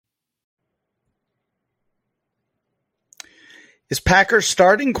Is Packers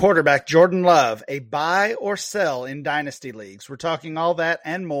starting quarterback Jordan Love a buy or sell in Dynasty leagues? We're talking all that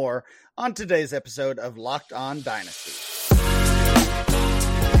and more on today's episode of Locked On Dynasty.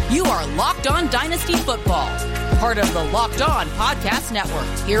 You are Locked On Dynasty Football, part of the Locked On Podcast Network.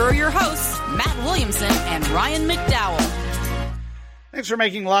 Here are your hosts, Matt Williamson and Ryan McDowell. Thanks for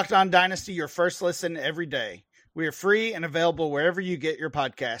making Locked On Dynasty your first listen every day. We are free and available wherever you get your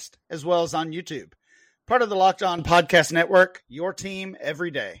podcast, as well as on YouTube. Part of the Locked On Podcast Network, your team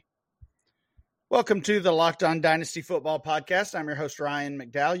every day. Welcome to the Locked On Dynasty Football Podcast. I'm your host, Ryan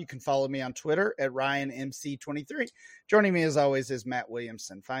McDowell. You can follow me on Twitter at RyanMC23. Joining me, as always, is Matt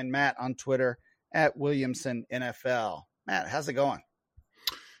Williamson. Find Matt on Twitter at WilliamsonNFL. Matt, how's it going?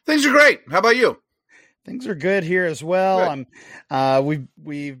 Things are great. How about you? Things are good here as well.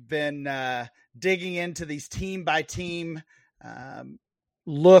 We've been digging into these team-by-team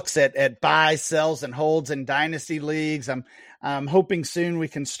looks at buys, sells, and holds in dynasty leagues. I'm hoping soon we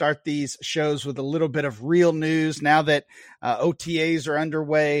can start these shows with a little bit of real news now that OTAs are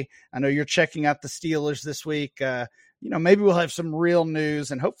underway. I know you're checking out the Steelers this week. Maybe we'll have some real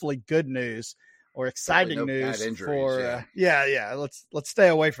news and hopefully good news or exciting news for Let's stay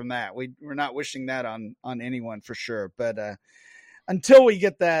away from that. We're not wishing that on anyone for sure, but until we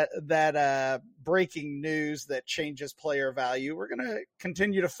get that breaking news that changes player value, we're going to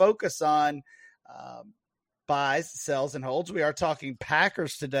continue to focus on buys, sells, and holds. We are talking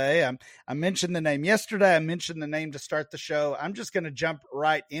Packers today. I mentioned the name yesterday. I mentioned the name to start the show. I'm just going to jump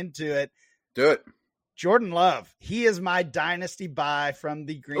right into it. Do it. Jordan Love. He is my dynasty buy from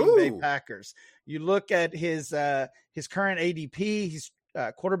the Green Bay Packers. You look at his current ADP. He's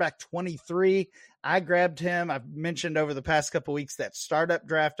quarterback 23. I grabbed him. I've mentioned over the past couple of weeks that startup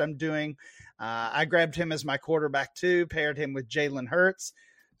draft I'm doing. I grabbed him as my quarterback too, paired him with Jalen Hurts.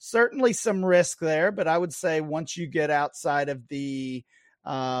 Certainly some risk there, but I would say once you get outside of the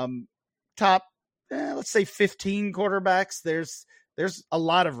top, let's say 15 quarterbacks, there's a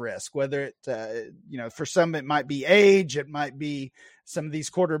lot of risk, whether it, for some, it might be age. It might be some of these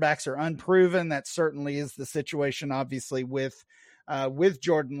quarterbacks are unproven. That certainly is the situation, obviously, with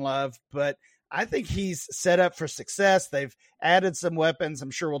Jordan Love, but I think he's set up for success. They've added some weapons.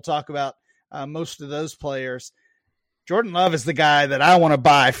 I'm sure we'll talk about most of those players. Jordan Love is the guy that I want to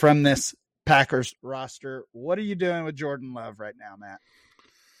buy from this Packers roster. What are you doing with Jordan Love right now,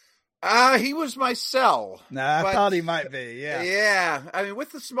 Matt? He was my sell. I thought he might be. Yeah. Yeah. I mean,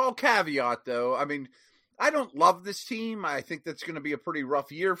 with the small caveat, though, I don't love this team. I think that's going to be a pretty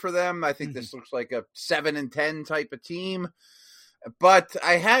rough year for them. I think this looks like a 7-10 type of team. But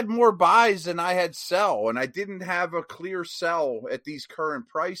I had more buys than I had sell, and I didn't have a clear sell at these current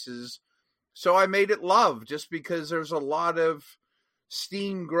prices. So I made it Love just because there's a lot of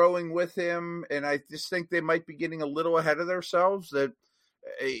steam growing with him, and I just think they might be getting a little ahead of themselves, that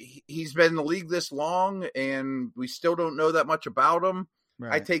he's been in the league this long, and we still don't know that much about him.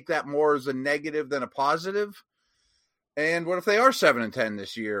 Right. I take that more as a negative than a positive. And what if they are 7-10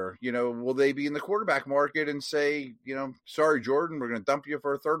 this year? Will they be in the quarterback market and say, sorry, Jordan, we're going to dump you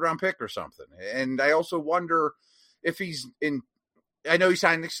for a third-round pick or something? And I also wonder if he's in – I know he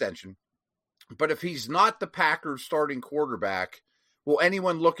signed an extension, but if he's not the Packers starting quarterback, will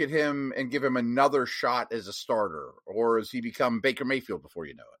anyone look at him and give him another shot as a starter? Or has he become Baker Mayfield before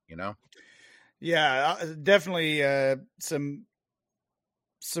you know it, Yeah, definitely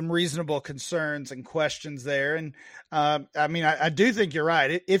some reasonable concerns and questions there. And I do think you're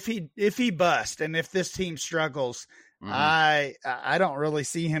right. If he busts and if this team struggles, I don't really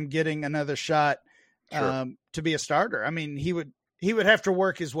see him getting another shot to be a starter. He would have to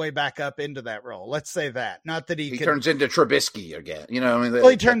work his way back up into that role. Let's say that. Not that he turns into Trubisky again.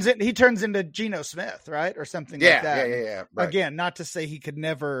 He turns into Geno Smith, right? Or something like that. Yeah. Right. Again, not to say he could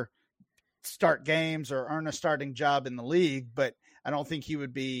never start games or earn a starting job in the league, but I don't think he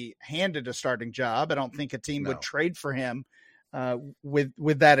would be handed a starting job. I don't think a team would trade for him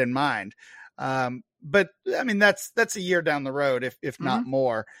with that in mind. But that's a year down the road, if not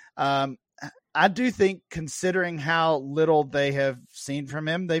more. I do think, considering how little they have seen from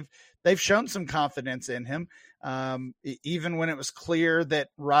him, they've shown some confidence in him. Even when it was clear that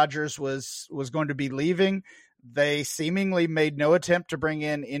Rodgers was going to be leaving, they seemingly made no attempt to bring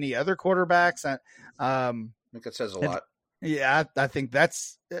in any other quarterbacks. I think that says a lot. Yeah, I think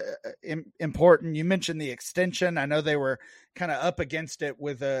that's important. You mentioned the extension. I know they were kind of up against it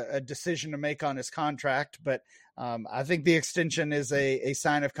with a decision to make on his contract, but I think the extension is a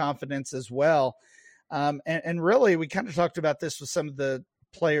sign of confidence as well. And really, we kind of talked about this with some of the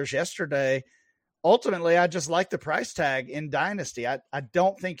players yesterday. Ultimately, I just like the price tag in Dynasty. I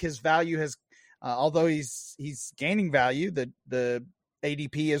don't think his value has although he's gaining value, the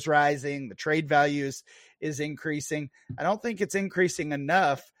ADP is rising, the trade value is increasing. I don't think it's increasing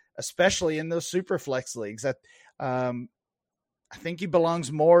enough, especially in those super flex leagues. I think he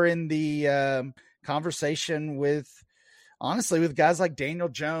belongs more in the conversation with guys like Daniel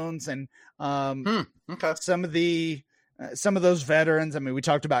Jones and some of those veterans. I mean, we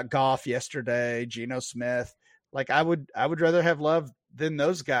talked about Goff yesterday, Geno Smith. Like I would rather have Love than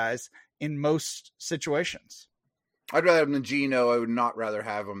those guys in most situations. I'd rather have him than Geno. I would not rather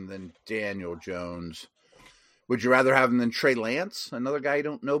have him than Daniel Jones. Would you rather have him than Trey Lance, another guy you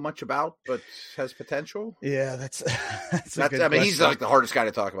don't know much about but has potential? Yeah, that's a good I mean, question. he's like the hardest guy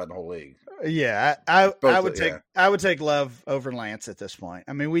to talk about in the whole league. Yeah, I would take Love over Lance at this point.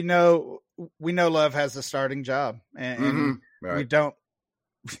 I mean, we know Love has a starting job, and right.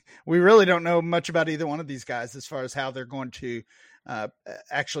 we really don't know much about either one of these guys as far as how they're going to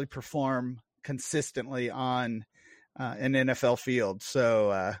actually perform consistently on an NFL field.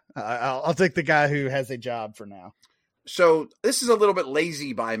 So I'll take the guy who has a job for now. So this is a little bit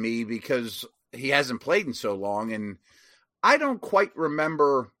lazy by me because he hasn't played in so long, and I don't quite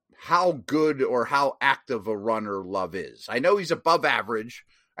remember how good or how active a runner Love is. I know he's above average.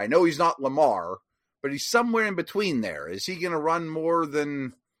 I know he's not Lamar, but he's somewhere in between there. Is he going to run more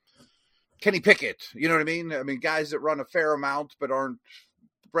than Kenny Pickett? You know what I mean? I mean, guys that run a fair amount but aren't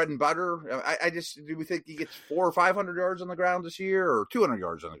bread and butter. Do we think he gets 400 or 500 yards on the ground this year, or 200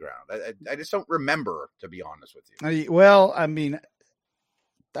 yards on the ground? I just don't remember, to be honest with you. Well, I mean,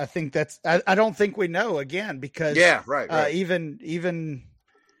 I think I don't think we know, again, because right. Even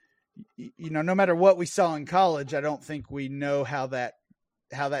no matter what we saw in college, I don't think we know how that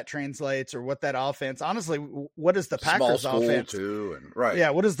translates or what that offense. Honestly, what does the Packers offense too? And right, yeah,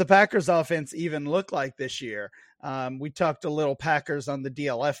 what does the Packers offense even look like this year? We talked a little Packers on the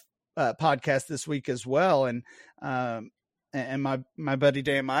DLF podcast this week as well, and my buddy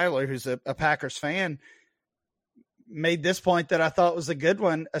Dan Myler, who's a Packers fan, made this point that I thought was a good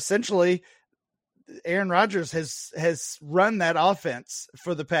one. Essentially, Aaron Rodgers has run that offense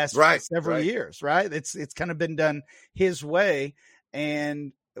for the past several years, right? It's kind of been done his way,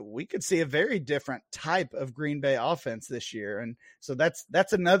 and we could see a very different type of Green Bay offense this year. And so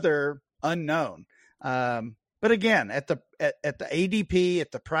that's another unknown. But again, at the ADP,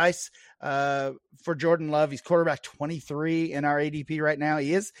 at the price for Jordan Love, he's quarterback 23 in our ADP right now.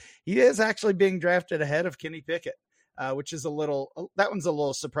 He is actually being drafted ahead of Kenny Pickett, which is that one's a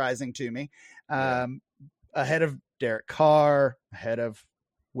little surprising to me. Ahead of Derek Carr, ahead of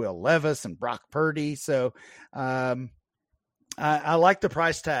Will Levis and Brock Purdy. So I like the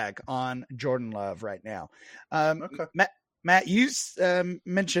price tag on Jordan Love right now. Okay. Matt, you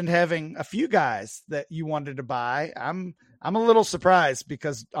mentioned having a few guys that you wanted to buy. I'm a little surprised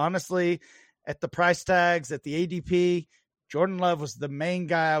because honestly, at the price tags, at the ADP, Jordan Love was the main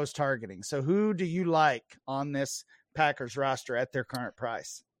guy I was targeting. So who do you like on this Packers roster at their current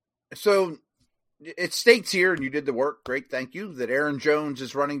price? So it states here, and you did the work, great, thank you, that Aaron Jones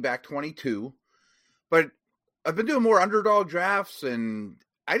is running back 22. But I've been doing more underdog drafts, and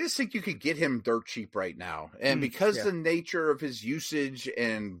I just think you could get him dirt cheap right now. And because the nature of his usage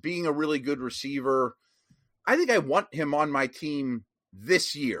and being a really good receiver, I think I want him on my team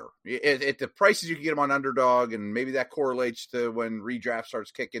this year. At the prices you can get him on underdog, and maybe that correlates to when redraft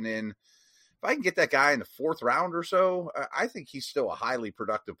starts kicking in. If I can get that guy in the 4th round or so, I think he's still a highly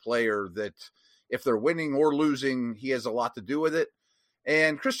productive player that if they're winning or losing, he has a lot to do with it.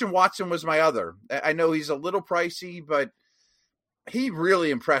 And Christian Watson was my other. I know he's a little pricey, but he really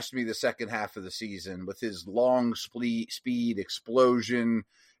impressed me the second half of the season with his long speed, explosion,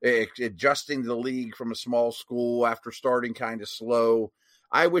 adjusting to the league from a small school after starting kind of slow.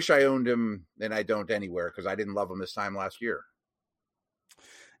 I wish I owned him, and I don't anywhere because I didn't love him this time last year.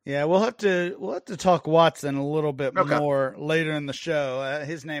 Yeah, we'll have to talk Watson a little bit more later in the show.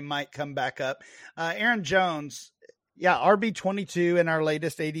 His name might come back up. Aaron Jones, RB22 in our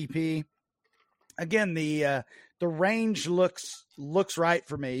latest ADP. Again, the range looks right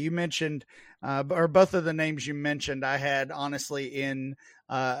for me. You mentioned, or both of the names you mentioned, I had honestly in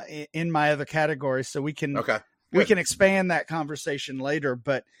my other categories, so we can expand that conversation later.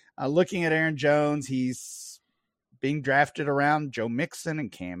 But looking at Aaron Jones, he's being drafted around Joe Mixon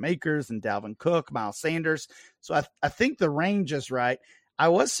and Cam Akers and Dalvin Cook, Miles Sanders. So I think the range is right. I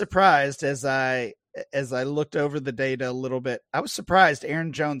was surprised as I looked over the data a little bit. I was surprised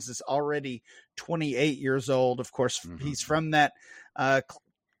Aaron Jones is already 28 years old. Of course, he's from that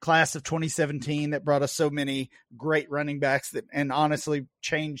class of 2017 that brought us so many great running backs and honestly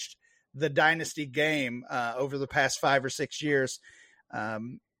changed the dynasty game over the past 5 or 6 years.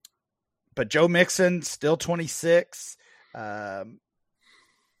 Joe Mixon still 26.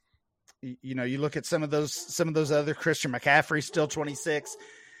 You look at some of those other, Christian McCaffrey still 26.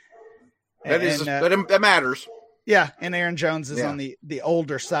 That matters. Yeah, and Aaron Jones is on the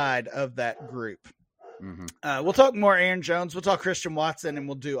older side of that group. Mm-hmm. We'll talk more Aaron Jones. We'll talk Christian Watson, and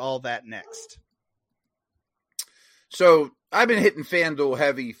we'll do all that next. So I've been hitting FanDuel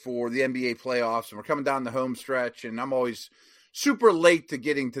heavy for the NBA playoffs, and we're coming down the home stretch, and I'm always super late to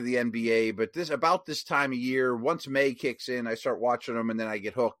getting to the NBA, but about this time of year, once May kicks in, I start watching them, and then I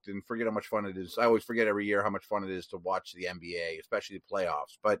get hooked and forget how much fun it is. I always forget every year how much fun it is to watch the NBA, especially the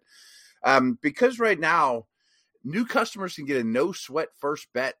playoffs. But because right now, new customers can get a no-sweat first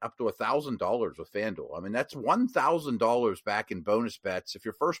bet up to $1,000 with FanDuel. I mean, that's $1,000 back in bonus bets if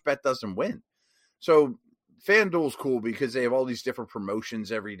your first bet doesn't win. So FanDuel's cool because they have all these different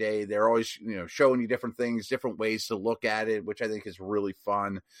promotions every day. They're always, showing you different things, different ways to look at it, which I think is really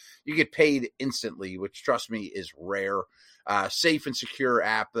fun. You get paid instantly, which, trust me, is rare. Safe and secure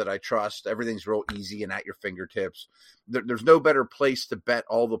app that I trust. Everything's real easy and at your fingertips. There's no better place to bet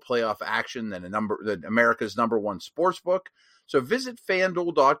all the playoff action than America's #1 sportsbook. So visit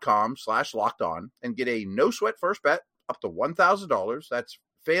FanDuel.com/lockedon and get a no sweat first bet up to $1,000. That's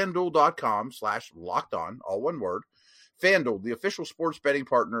FanDuel.com/lockedon, all one word. FanDuel, the official sports betting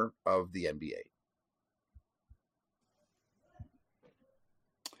partner of the NBA.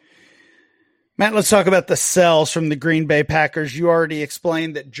 Matt, let's talk about the sells from the Green Bay Packers. You already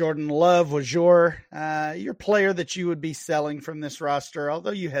explained that Jordan Love was your player that you would be selling from this roster,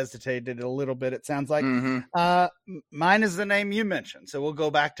 although you hesitated a little bit, it sounds like. Mm-hmm. Mine is the name you mentioned, so we'll go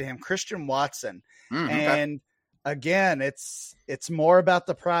back to him, Christian Watson. And again, it's more about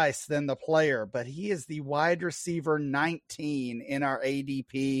the price than the player, but he is the wide receiver 19 in our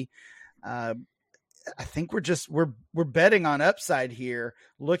ADP. I think we're betting on upside here,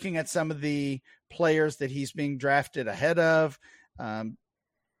 looking at some of the players that he's being drafted ahead of.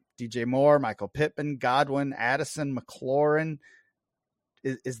 DJ Moore, Michael Pittman, Godwin, Addison, McLaurin.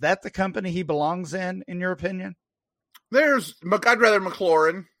 Is that the company he belongs in your opinion? I'd rather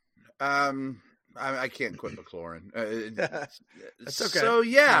McLaurin. I can't quit McLaurin. That's okay. So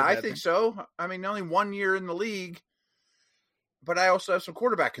I think so. I mean, only 1 year in the league. But I also have some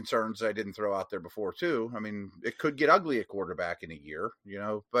quarterback concerns I didn't throw out there before, too. I mean, it could get ugly at quarterback in a year,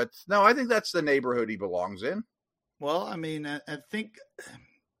 But, no, I think that's the neighborhood he belongs in. Well, I mean, I think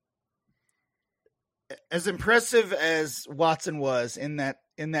as impressive as Watson was in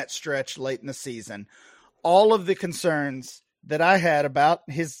that stretch late in the season, all of the concerns that I had about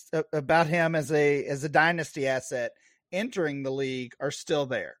him as a dynasty asset entering the league are still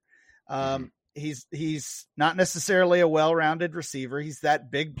there. He's not necessarily a well-rounded receiver. He's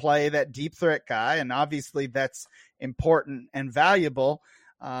that big play, that deep threat guy. And obviously that's important and valuable.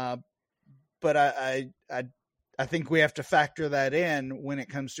 But I think we have to factor that in when it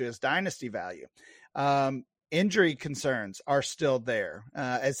comes to his dynasty value. Injury concerns are still there,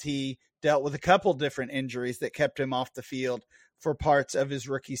 as he dealt with a couple different injuries that kept him off the field for parts of his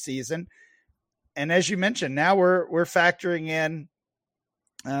rookie season. And as you mentioned, now we're factoring in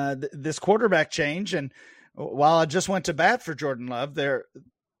this quarterback change. And while I just went to bat for Jordan Love,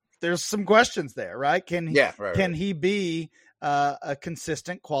 there's some questions there, right? Can he be a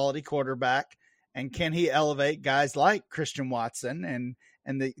consistent quality quarterback, and can he elevate guys like Christian Watson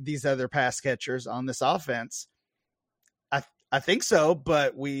and these other pass catchers on this offense? I think so,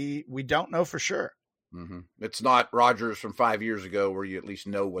 but we don't know for sure. Mm-hmm. It's not Rodgers from 5 years ago where you at least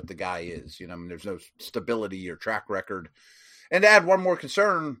know what the guy is. There's no stability or track record. And to add one more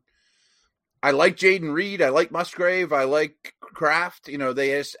concern, I like Jaden Reed. I like Musgrave. I like Kraft. They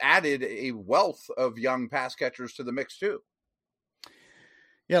just added a wealth of young pass catchers to the mix too.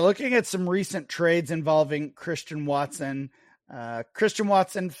 Yeah, looking at some recent trades involving Christian Watson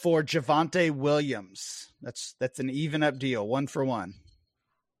for Javonte Williams. That's an even up deal, 1-for-1.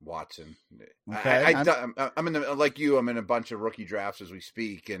 Watson. Okay. I'm in I'm in a bunch of rookie drafts as we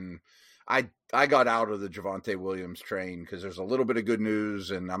speak, and I got out of the Javonte Williams train because there's a little bit of good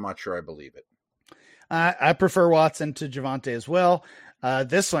news, and I'm not sure I believe it. I prefer Watson to Javonte as well.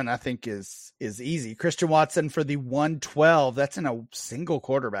 This one I think is easy. Christian Watson for the 112. That's in a single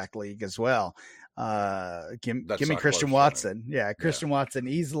quarterback league as well. Give me Christian Watson. Yeah, Christian Watson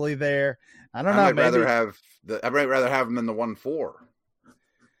easily there. I don't know. I'd rather have him than the 1-4.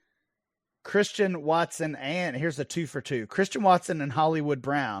 Christian Watson, and here's a 2-for-2. Christian Watson and Hollywood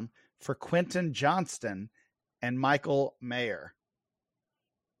Brown for Quentin Johnston and Michael Mayer.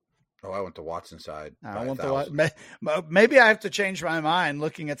 Oh, I went to Watson side. I want the maybe I have to change my mind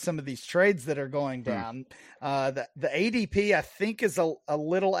looking at some of these trades that are going down. The ADP I think is a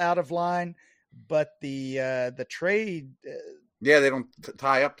little out of line, but the trade. Yeah, they don't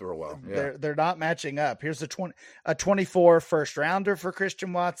tie up real well. Yeah. They're not matching up. Here's a 24 first rounder for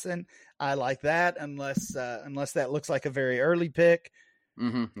Christian Watson. I like that unless that looks like a very early pick.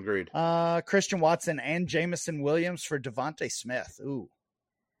 Agreed. Christian Watson and Jamison Williams for Devontae Smith. Ooh.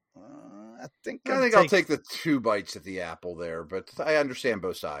 I think I'll take the 2 bites at the apple there, but I understand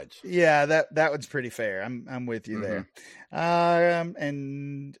both sides. Yeah, that was pretty fair. I'm with you there.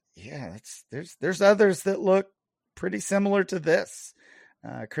 And yeah, there's others that look pretty similar to this.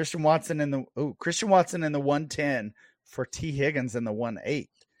 Christian Watson in the 110 for T Higgins in the 1-8. I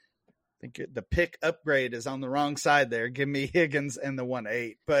think the pick upgrade is on the wrong side there. Give me Higgins in the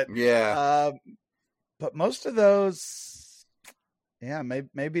 1-8. But yeah, but most of those. Yeah,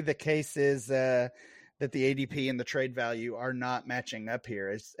 maybe the case is that the ADP and the trade value are not matching up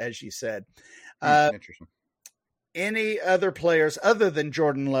here, as you said. Interesting. Any other players other than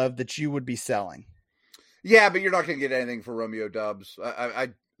Jordan Love that you would be selling? Yeah, but you're not going to get anything for Romeo Doubs.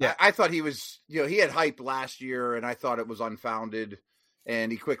 I thought he was, he had hype last year, and I thought it was unfounded,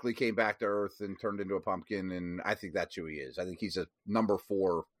 and he quickly came back to earth and turned into a pumpkin, and I think that's who he is. I think he's a number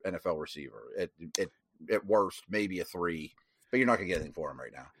 4 NFL receiver. At worst, maybe a 3. But you're not going to get anything for him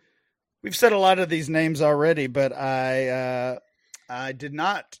right now. We've said a lot of these names already, but I did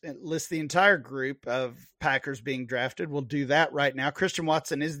not list the entire group of Packers being drafted. We'll do that right now. Christian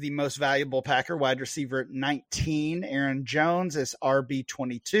Watson is the most valuable Packer, wide receiver at 19. Aaron Jones is RB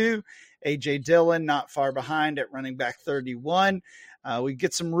 22. A.J. Dillon not far behind at running back 31. We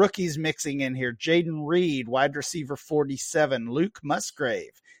get some rookies mixing in here. Jaden Reed, wide receiver 47. Luke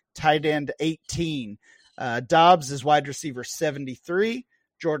Musgrave, tight end 18. Dobbs is wide receiver 73.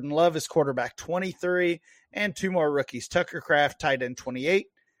 Jordan Love is quarterback 23. And 2 more rookies, Tucker Kraft, tight end 28.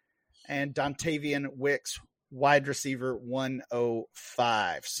 And Dontavian Wicks, wide receiver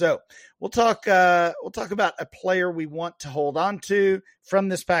 105. So we'll talk about a player we want to hold on to from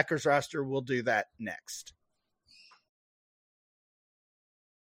this Packers roster. We'll do that next.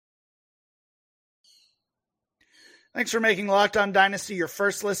 Thanks for making Locked On Dynasty your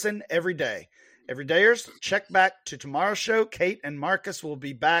first listen every day. Everydayers, check back to tomorrow's show. Kate and Marcus will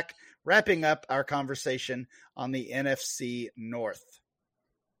be back wrapping up our conversation on the NFC North.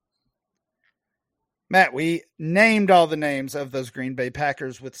 Matt, we named all the names of those Green Bay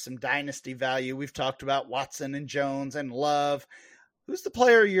Packers with some dynasty value. We've talked about Watson and Jones and Love. Who's the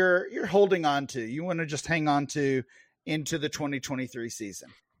player you're holding on to? You want to just hang on to into the 2023 season?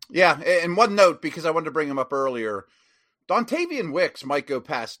 Yeah, and one note, because I wanted to bring him up earlier, Dontavian Wicks might go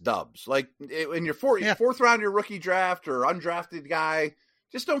past Doubs. Like in your fourth round, your rookie draft or undrafted guy,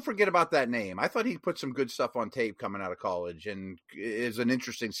 just don't forget about that name. I thought he put some good stuff on tape coming out of college and is an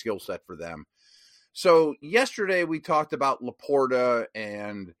interesting skill set for them. So yesterday we talked about Laporta,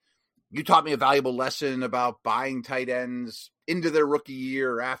 and you taught me a valuable lesson about buying tight ends into their rookie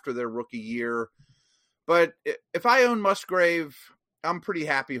year or after their rookie year. But if I own Musgrave, I'm pretty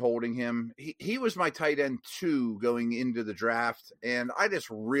happy holding him. He was my tight end 2 going into the draft, and I just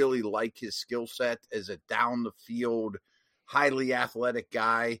really like his skill set as a down the field, highly athletic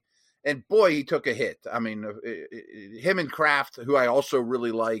guy. And boy, he took a hit. I mean, him and Kraft, who I also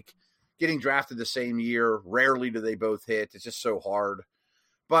really like, getting drafted the same year. Rarely do they both hit. It's just so hard.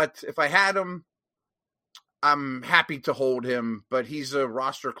 But if I had him, I'm happy to hold him. But he's a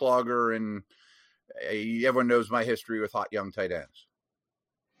roster clogger, and everyone knows my history with hot young tight ends.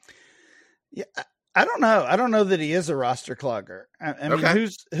 Yeah, I don't know. I don't know that he is a roster clogger. I mean,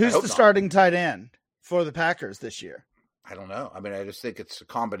 who's the starting tight end for the Packers this year? I don't know. I mean, I just think it's a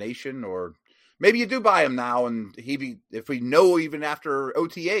combination, or maybe you do buy him now, and if we know even after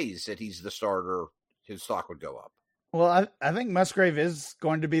OTAs that he's the starter, his stock would go up. Well, I think Musgrave is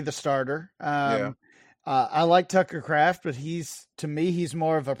going to be the starter. I like Tucker Kraft, but he's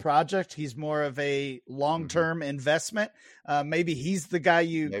more of a project. He's more of a long-term investment. Maybe he's the guy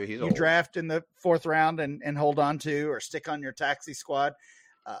you draft in the 4th round and hold on to or stick on your taxi squad.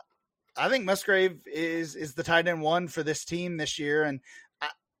 I think Musgrave is the tight end 1 for this team this year. And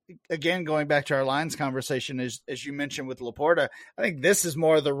again, going back to our Lions conversation, as you mentioned with Laporta, I think this is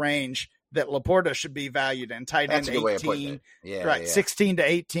more of the range that Laporta should be valued in. Tight end 18, right? 16 to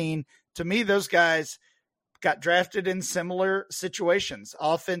 18. To me, those guys got drafted in similar situations,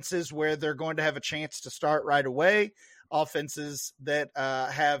 offenses where they're going to have a chance to start right away, offenses that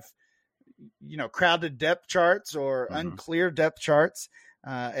have, crowded depth charts or unclear depth charts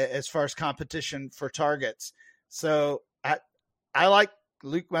as far as competition for targets. So I like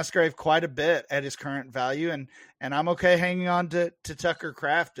Luke Musgrave quite a bit at his current value, and I'm okay hanging on to Tucker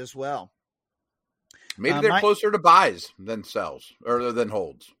Kraft as well. Maybe they're closer to buys than sells or than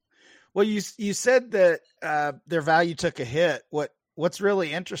holds. Well, you said that their value took a hit. What's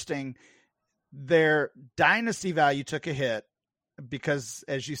really interesting, their dynasty value took a hit because,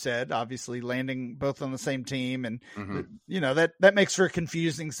 as you said, obviously landing both on the same team, and that makes for a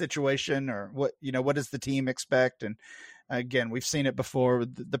confusing situation. Or what does the team expect? And again, we've seen it before.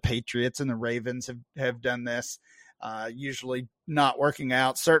 The Patriots and the Ravens have done this, usually not working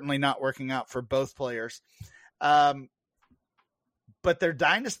out. Certainly not working out for both players. But their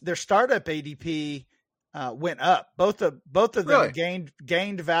startup ADP went up. Both of them Really?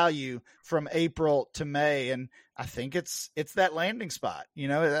 gained value from April to May, and I think it's that landing spot.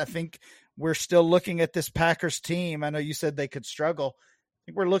 I think we're still looking at this Packers team. I know you said they could struggle. I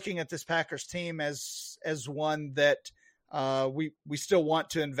think we're looking at this Packers team as one that we still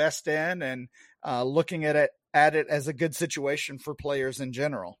want to invest in, and looking at it as a good situation for players in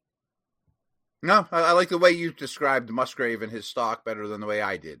general. No, I like the way you described Musgrave and his stock better than the way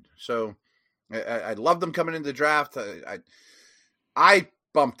I did. So I love them coming into the draft. I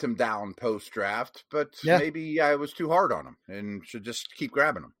bumped him down post-draft, but maybe I was too hard on him and should just keep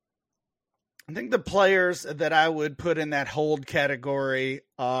grabbing him. I think the players that I would put in that hold category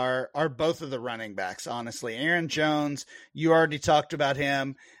are both of the running backs, honestly. Aaron Jones, you already talked about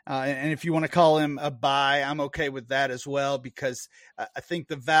him. And if you want to call him a buy, I'm okay with that as well, because I think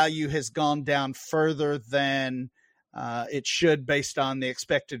the value has gone down further than it should based on the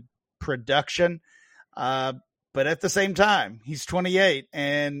expected production. But at the same time, he's 28,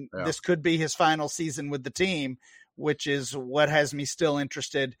 and this could be his final season with the team, which is what has me still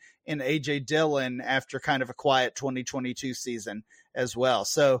interested in A.J. Dillon after kind of a quiet 2022 season as well.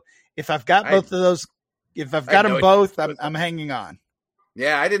 So if I've got both of those, if I've got them both, I'm hanging on.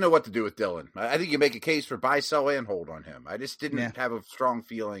 Yeah, I didn't know what to do with Dillon. I think you make a case for buy, sell, and hold on him. I just didn't have a strong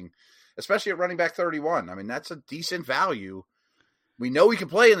feeling, especially at running back 31. I mean, that's a decent value. We know he can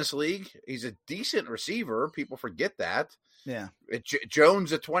play in this league. He's a decent receiver. People forget that. Yeah.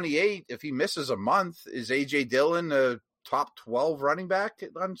 Jones at 28, if he misses a month, is A.J. Dillon a top 12 running back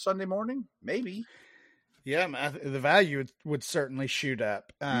on Sunday morning? Maybe. Yeah, the value would certainly shoot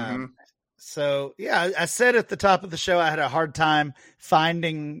up. So, I said at the top of the show I had a hard time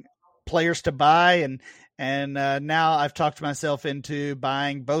finding players to buy, and now I've talked myself into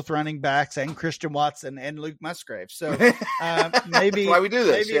buying both running backs and Christian Watson and Luke Musgrave. So maybe that's why we do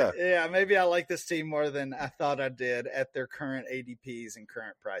this. Maybe I like this team more than I thought I did at their current ADPs and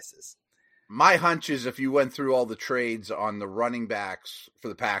current prices. My hunch is if you went through all the trades on the running backs for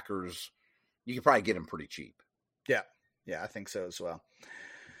the Packers, you could probably get them pretty cheap. Yeah, I think so as well.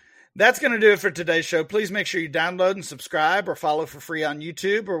 That's going to do it for today's show. Please make sure you download and subscribe or follow for free on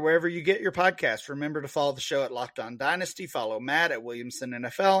YouTube or wherever you get your podcasts. Remember to follow the show at Locked On Dynasty. Follow Matt at Williamson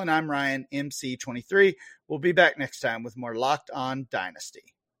NFL, and I'm Ryan, MC23. We'll be back next time with more Locked On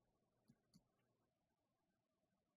Dynasty.